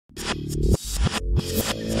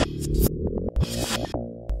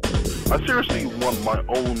I seriously want my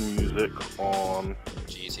own music on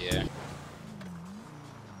GTA.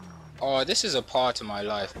 Oh, this is a part of my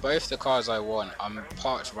life. Both the cars I want, I'm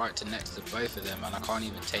parked right to next to both of them, and I can't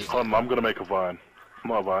even take it. I'm gonna make a vine.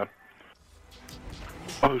 Not a vine.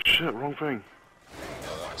 Oh shit, wrong thing.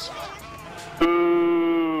 Oh, that's...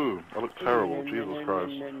 Ooh, I look terrible, Jesus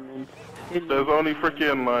Christ. There's only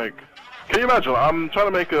freaking like... Can you imagine, I'm trying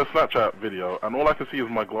to make a Snapchat video, and all I can see is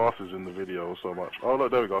my glasses in the video so much. Oh look,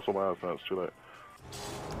 there we go, I saw my ass, now it's too late.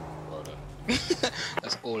 Well done.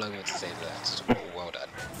 That's all I'm going to say to that. Just well done.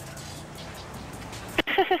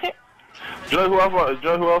 Do you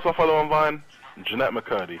know who else I follow on Vine? Jeanette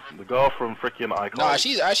McCurdy, the girl from freaking Icon. Nah,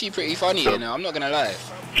 she's actually pretty funny, you know, I'm not gonna lie.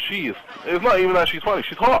 She is. It's not even that she's funny,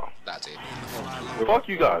 she's hot. That's it. Fuck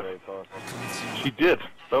you guys. She did.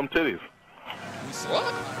 Them titties.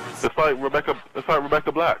 What? It's like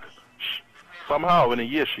Rebecca Black. Somehow in a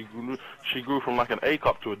year she grew from like an A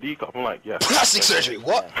cup to a D cup. I'm like, yeah. Plastic surgery,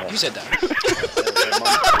 what? You said that.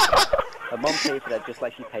 Her mum paid for that just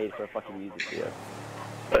like she paid for a fucking music video.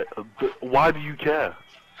 Why do you care?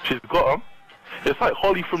 She's got them. It's like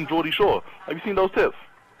Holly from Geordie Shore. Have you seen those tits?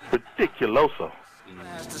 Ridiculoso.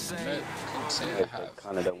 I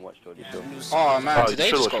kinda don't watch Geordie Shore. Oh man,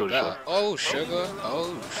 today just got better. Oh sugar,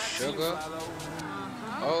 oh sugar,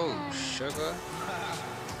 oh sugar.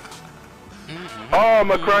 Oh,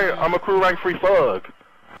 I'm a crew rank 3 thug.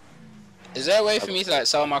 Is there a way for me to like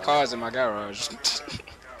sell my cars in my garage?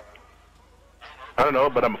 I don't know,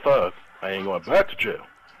 but I'm a thug. I ain't going back to jail.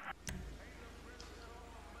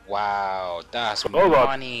 Wow, that's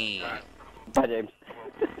money. Bye, James.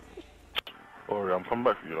 Ori, I'm coming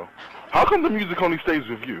back for you though. How come the music only stays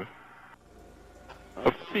with you?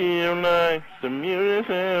 I feel like the music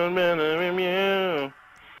sounds better with you.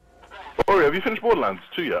 Ori, have you finished Borderlands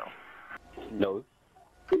 2 yet? No.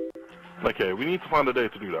 Okay, we need to find a day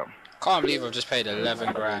to do that. Can't believe I've just paid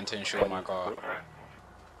 11 grand to insure my car.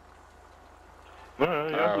 No,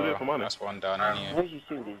 you have to do it for money. That's one done, ain't As you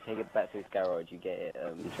soon as you take it back to its garage, you get it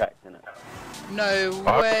tracked, innit? No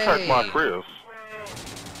I way! have to track my Prius.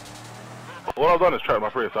 All I've done is track my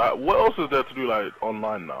Prius. What else is there to do like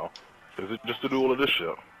online now? Is it just to do all of this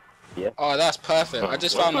shit? Yeah. Oh, that's perfect. I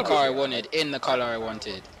just found the car I wanted in the color I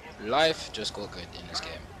wanted. Life just got good in this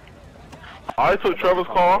game. I took Trevor's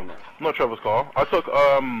car. Not Trevor's car. I took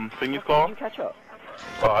Thingy's car. Did you catch up?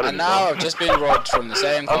 Oh, And now I've just been robbed from the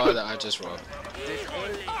same car that I just robbed.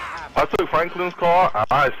 I took Franklin's car and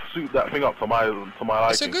I suited that thing up to my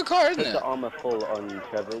liking. It's a good car, isn't Put it? the armor full on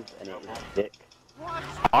Trevor's and it is thick.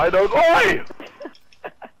 I don't. Oi!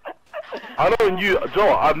 I don't.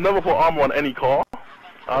 Joe, I've never put armor on any car.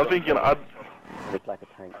 I'm thinking I'd. Looks like a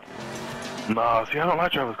tank. Nah, see, I don't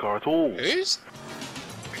like Trevor's car at all. Whose?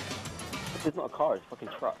 It's not a car, it's a fucking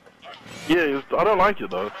truck. Yeah, I don't like it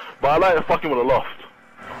though. But I like it fucking with a loft.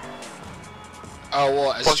 Oh,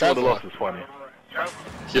 what? It's Fucking with a Trevor? loft is funny.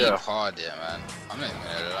 He Yeah. hard there, man. I'm not even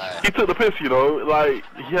gonna lie. He took the piss, you know, like,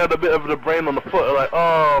 he had a bit of the brain on the foot, like,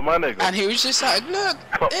 oh, my nigga. And he was just like, look,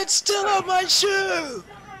 it's still on my shoe!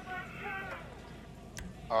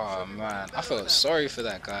 Oh, man. I felt sorry for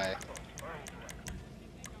that guy.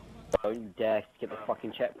 Don't you dare skip the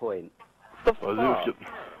fucking checkpoint. I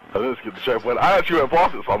didn't skip the checkpoint. I actually went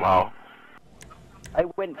past it somehow. I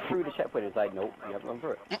went through the checkpoint and was like, nope, you haven't gone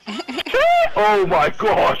through it. Oh my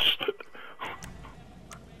gosh!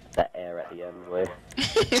 That air at the end, boy.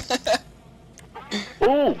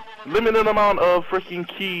 Oh, limited amount of freaking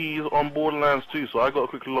keys on Borderlands 2, so I got to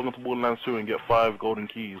quickly log into Borderlands 2 and get 5 golden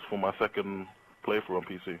keys for my second playthrough on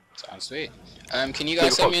PC. Sounds sweet. Can you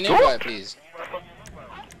guys send me an invite, please?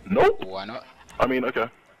 Nope. Why not? I mean, okay.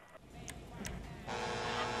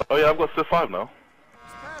 Oh yeah, I've got Civ 5 now.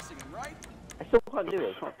 I still can't do it,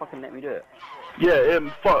 it's not fucking let me do it. Yeah,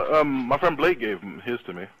 my friend Blake gave his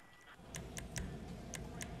to me.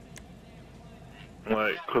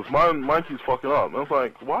 Like, cause mine keeps fucking up. And I was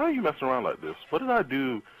like, why are you messing around like this? What did I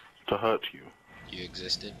do to hurt you? You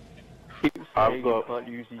existed. I've got. You can't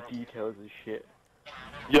use these details and shit.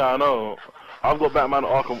 Yeah, I know. I've got Batman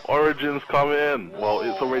Arkham Origins coming. Well,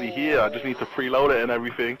 it's already here. I just need to preload it and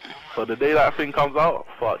everything. So the day that thing comes out,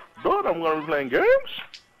 fuck, dude, I'm gonna be playing games.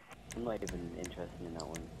 I'm not even interested in that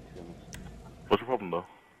one, to be honest. What's your problem though?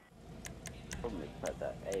 The problem is the fact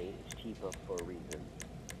that A, it's cheaper for a reason.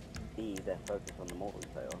 B, they're focused on the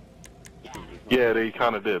multiplayer. Yeah, they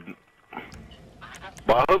kind of did.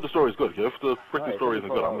 But I hope the story's good. If the freaking story isn't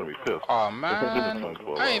good, I'm gonna be pissed. Oh man,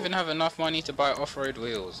 I don't even have enough money to buy off-road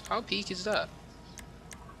wheels. How peak is that?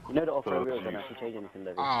 You know the off-road wheels don't actually change anything,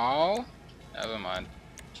 though. Oh, never mind.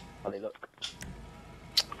 How they look.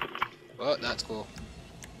 Well, that's cool.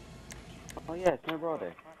 Oh yeah, it's no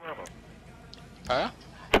Brado. Huh?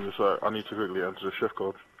 Give me a sec, I need to quickly enter the shift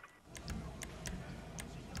code.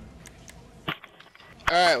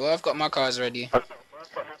 Alright, well I've got my cars ready.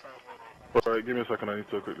 Alright, give me a second, I need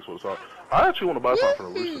to quickly sort this out. I actually want to buy something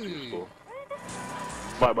from the Rooster Teeth store.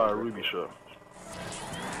 Might buy a Ruby shirt.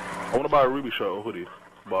 I want to buy a Ruby shirt or hoodie,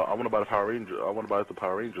 but I want to buy the Power Ranger. I want to buy the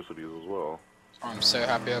Power Rangers hoodies as well. I'm so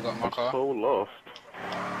happy I got my car. So lost.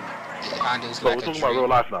 It handles So like we're a talking dream. about real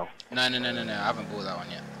life now. No, I haven't bought that one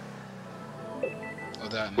yet.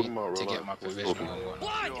 Although I need to get my provisional one.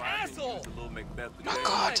 What, asshole? My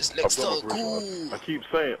god, this looks so cool. I keep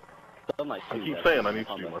saying I need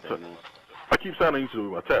to do my test. I keep saying I need to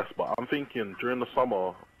do my test, but I'm thinking during the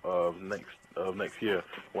summer of next year,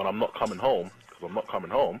 when I'm not coming home, because I'm not coming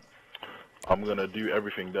home, I'm gonna do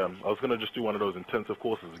everything then. I was gonna just do one of those intensive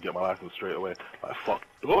courses and get my license straight away. Like fuck,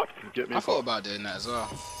 what? Get me. I thought about doing that as well.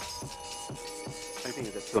 I think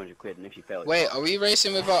it's 200 quid, and if you fail, Wait, are we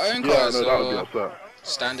racing with our own Yeah, cars no, that would be or upset.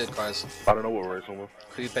 standard cars? I don't know what we're racing with.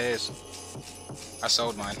 Coupes. I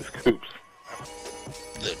sold mine. It's Coops.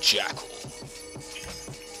 The Jackal.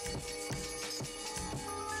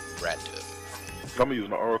 Random. I'm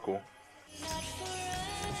using the Oracle.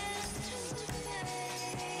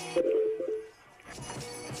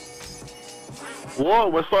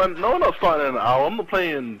 What? We're starting? No, we're not starting in an hour. I'm not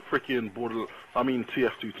playing freaking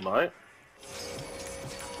TF2 tonight.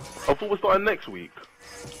 I thought we're starting next week.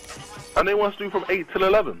 And they want us to do from 8 till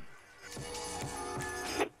 11.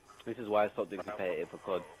 this is why I stopped doing competitive for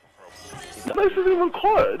COD. This isn't even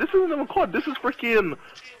COD. This isn't even COD. This is freaking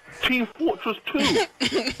Team Fortress 2. I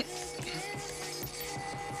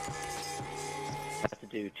have to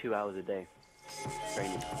do 2 hours a day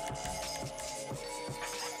training.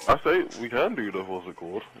 I say we can do the, what's it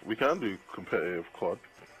called? We can do competitive COD.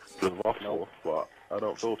 There's us four, but I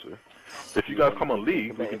don't feel to. If you guys come on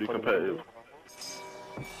League, we can do competitive.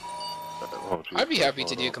 Oh, I'd be happy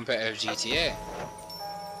to do competitive GTA.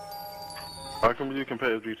 How can we do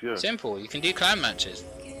competitive GTA? Simple, you can do clan matches.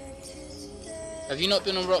 Have you not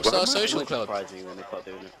been on Rockstar Social Club? Surprising when they start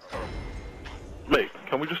doing it. Mate,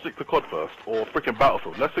 can we just stick to COD first? Or freaking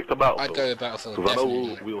Battlefield? Let's stick to Battlefield. I'd go with Battlefield, because I know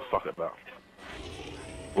definitely. we'll suck at that.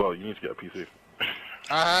 Well, you need to get a PC.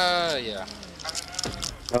 Ah, yeah.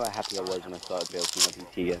 How happy I was when I started building my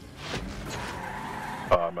PC again.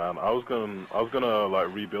 Man, I was gonna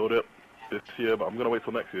like rebuild it this year, but I'm gonna wait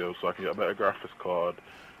till next year so I can get a better graphics card,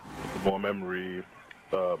 more memory,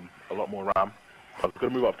 a lot more RAM. I was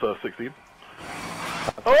gonna move up to 16.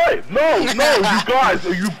 Alright, no, you guys,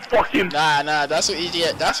 are you fucking? Nah, that's what you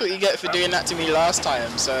get. That's what you get for doing that to me last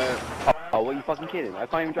time. So. Oh, what are you fucking kidding? I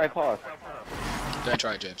can't even drive past. Don't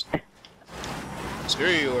try it, James. Screw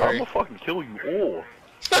you, I'm Ori. gonna fucking kill you all.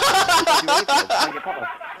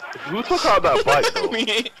 Who took out that bike though?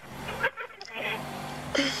 Me.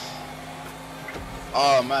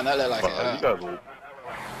 Oh man, that looked like it. You guys all...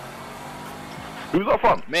 Who's up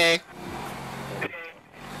front? Me.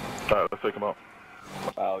 Alright, let's take him out.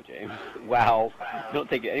 Wow, James. Wow. Don't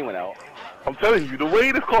take anyone out. I'm telling you, the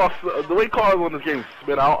way cars on this game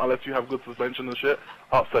spin out, unless you have good suspension and shit,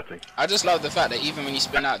 upsetting. I just love the fact that even when you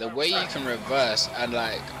spin out, the way you can reverse and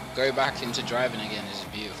like go back into driving again is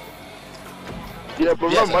beautiful. Yeah, but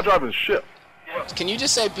remember, my driving's shit. Can you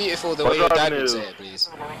just say beautiful the way your dad would say it, please?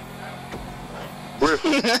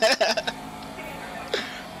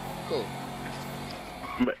 Cool.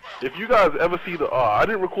 If you guys ever see the, I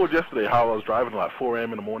didn't record yesterday how I was driving like 4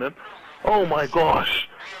 AM in the morning. Oh my gosh.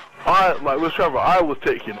 With Trevor, I was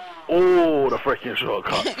taking all the freaking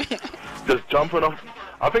shortcuts. Just jumping off.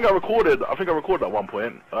 I think I recorded at one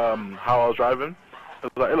point, how I was driving.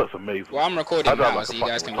 It looks amazing. Well, I'm recording now, like so you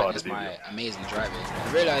guys can witness my amazing driving.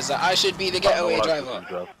 I realised that I should be the getaway driver.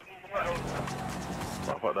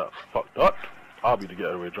 Fuck that. Fuck that. I'll be the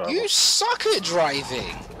getaway driver. You suck at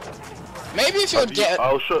driving. Maybe if you're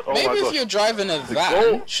if you're driving a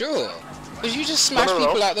van, sure. Because you just smash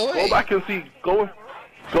people out the way. Go back and see. Go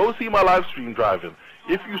see my live stream driving.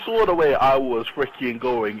 If you saw the way I was freaking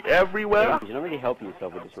going everywhere. You're not really helping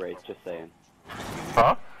yourself with this race. Just saying.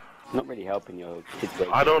 Huh? Not really helping your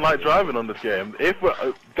situation. I don't like driving on this game. If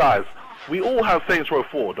guys, we all have Saints Row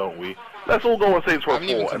 4, don't we? Let's all go on Saints Row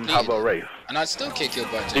 4 and have a race. And I'd still kick your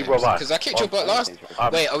butt, James. Because I kicked your butt last.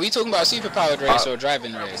 Wait, are we talking about a superpowered race or a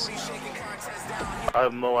driving race? I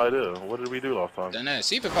have no idea. What did we do last time? Don't know.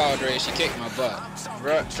 Superpowered race, you kicked my butt.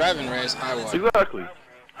 Driving race, I won. Exactly.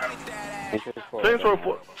 Saints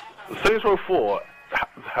Row 4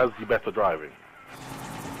 has the better driving.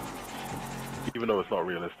 Even though it's not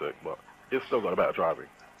realistic, but it's still got a better driving.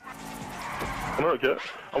 I don't care.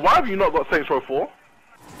 And why have you not got Saints Row 4?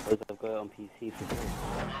 Because I've got it on PC for free.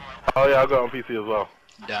 Oh yeah, I got it on PC as well.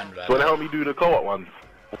 Done, Do you want to help me do the co-op ones?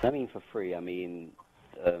 I mean for free, I mean,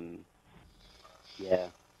 yeah.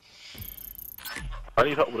 I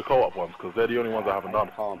need help with the co-op ones, because they're the only ones I haven't done.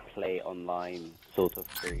 I can't play online, sort of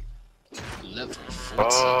free. Level 14.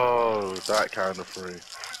 Oh, that kind of free.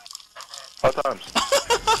 Hard times.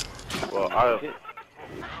 Well,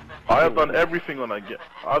 I have done everything on that game.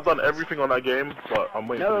 I've done everything on that game, but I'm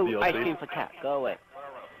waiting for the DLC. No, ice cream for cat. Go away.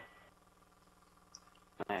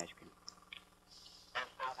 Ice cream.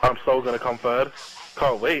 I'm so gonna come third.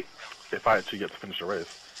 Can't wait if I actually get to finish the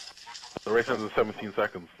race. The race ends in 17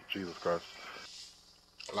 seconds. Jesus Christ.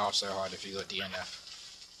 Laugh so hard if you got DNF.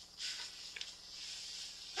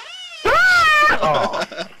 Oh.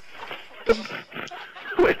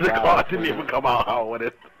 Wait, the car didn't even come out how I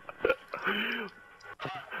wanted.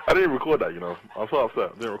 I didn't record that, you know. I'm so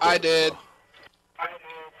upset. I did.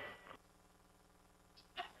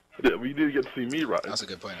 Yeah, we did get to see me, right? That's a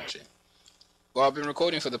good point, actually. Well, I've been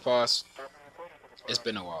recording for the past... It's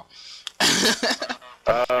been a while.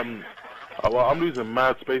 Well, I'm losing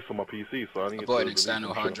mad space on my PC, so I need to... I bought an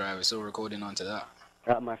external hard drive. It's still recording onto that.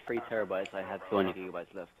 Out of my 3 terabytes, I had 200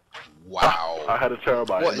 gigabytes left. Wow. I had a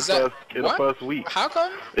terabyte. What, in the first week. How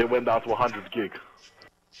come? It went down to 100 gig.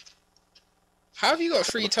 How have you got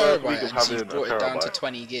 3 terabytes and you brought it down to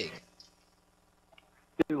 20 gig?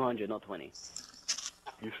 200, not 20.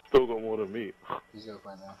 You still got more than me. He's got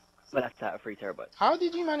right now. But that's out of 3 terabytes. How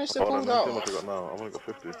did you manage to pull that off? How much I got now? I've only got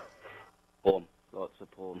 50. Porn. Lots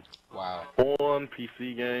of porn. Wow. Porn,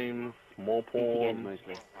 PC games, more porn. PC games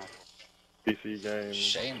mostly. PC games.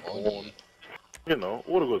 Shame on porn. you. You know,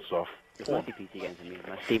 all the good stuff. It's mostly PC games for me.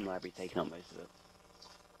 My Steam library taking up most of it.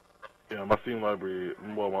 Yeah, my Steam library,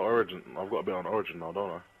 well, my Origin, I've got a bit on Origin now,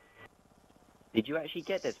 don't I? Did you actually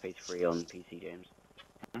get Dead Space 3 on PC games?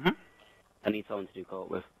 Mhm. I need someone to do co-op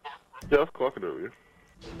with. Yeah, that's cool, I can do it with you.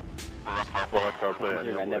 Well, I can't play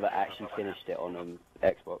it I never actually finished it on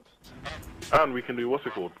Xbox. And we can do, what's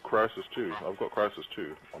it called? Crisis 2. I've got Crisis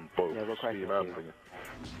 2 on both Yeah, I've got Crisis Steam and 2. thingy.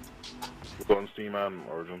 I've got on Steam and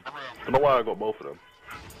Origin. I don't know why I got both of them.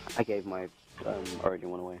 I gave my Origin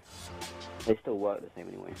one away. They still work the same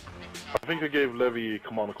anyway. I think I gave Levy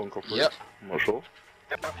Command & Conquer 3. Yep. I'm not sure.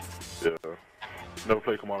 Yeah. Never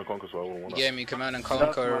played Command & Conquer, so I wouldn't want You to. gave me Command & Conquer,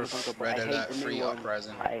 Conquer, Red I hate Alert, the new 3 one.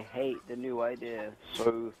 Uprising. I hate the new idea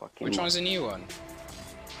so fucking Which much. one's the new one?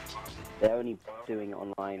 They're only doing it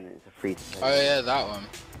online and it's a free to play. Oh yeah, that one.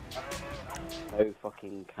 No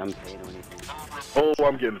fucking campaign or anything. Oh,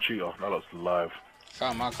 I'm getting a cheater. Now that's live.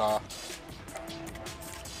 Found my car.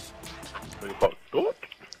 What?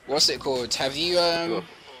 What's it called? Have you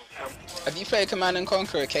played Command &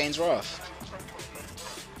 Conquer Kane's Wrath?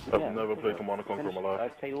 I've never played Command & Conquer in my life.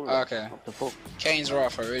 I've played all of Okay. Up to 4. Kane's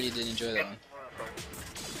Wrath, I really did enjoy that one.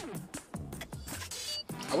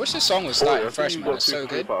 I wish the song was starting fresh, man. It's so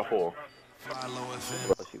good.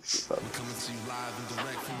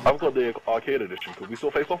 I've got the arcade edition. Could we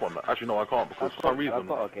still face off on that? Actually, no, I can't because for some reason, I've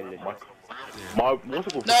got arcade edition. my what's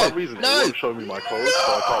it called? For some reason, it won't show me my code,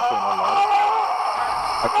 so I can't play online.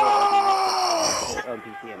 I've got on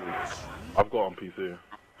PC, I mean. I've got on PC.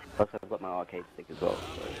 Plus, I've got my arcade stick as well.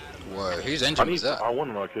 So. Whoa, whose engine was that? I want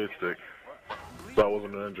an arcade stick. That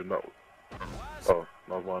wasn't an engine. That. Oh,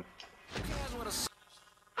 that was mine.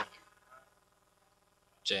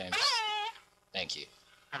 James, thank you.